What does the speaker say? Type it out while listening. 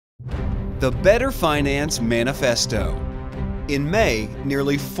The Better Finance Manifesto. In May,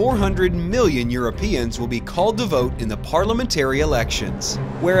 nearly 400 million Europeans will be called to vote in the parliamentary elections.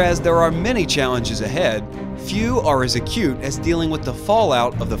 Whereas there are many challenges ahead, few are as acute as dealing with the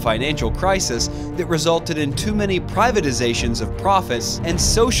fallout of the financial crisis that resulted in too many privatizations of profits and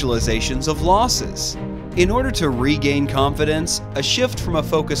socializations of losses. In order to regain confidence, a shift from a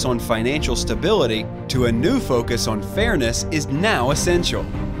focus on financial stability to a new focus on fairness is now essential.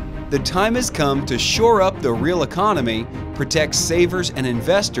 The time has come to shore up the real economy, protect savers and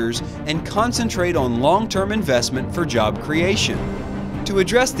investors, and concentrate on long-term investment for job creation. To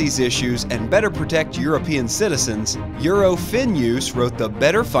address these issues and better protect European citizens, Eurofinuse wrote the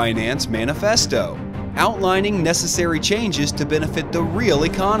Better Finance Manifesto, outlining necessary changes to benefit the real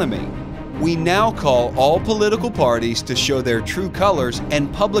economy. We now call all political parties to show their true colors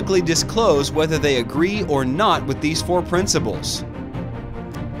and publicly disclose whether they agree or not with these four principles.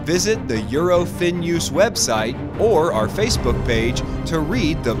 Visit the Eurofinuse website or our Facebook page to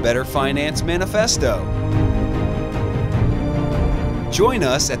read the Better Finance Manifesto. Join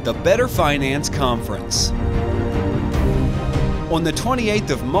us at the Better Finance Conference. On the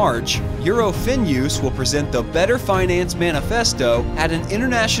 28th of March, Eurofinuse will present the Better Finance Manifesto at an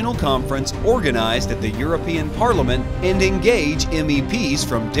international conference organized at the European Parliament and engage MEPs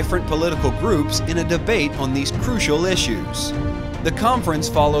from different political groups in a debate on these crucial issues. The conference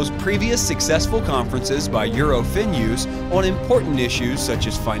follows previous successful conferences by Eurofinuse on important issues such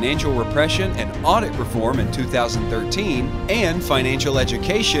as financial repression and audit reform in 2013 and financial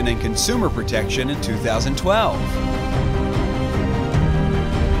education and consumer protection in 2012.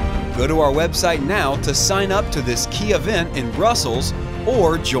 Go to our website now to sign up to this key event in Brussels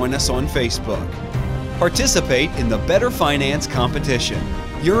or join us on Facebook. Participate in the Better Finance Competition.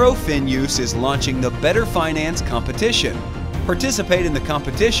 Eurofinuse is launching the Better Finance Competition. Participate in the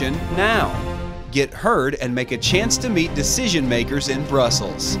competition now. Get heard and make a chance to meet decision makers in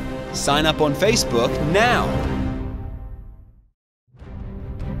Brussels. Sign up on Facebook now.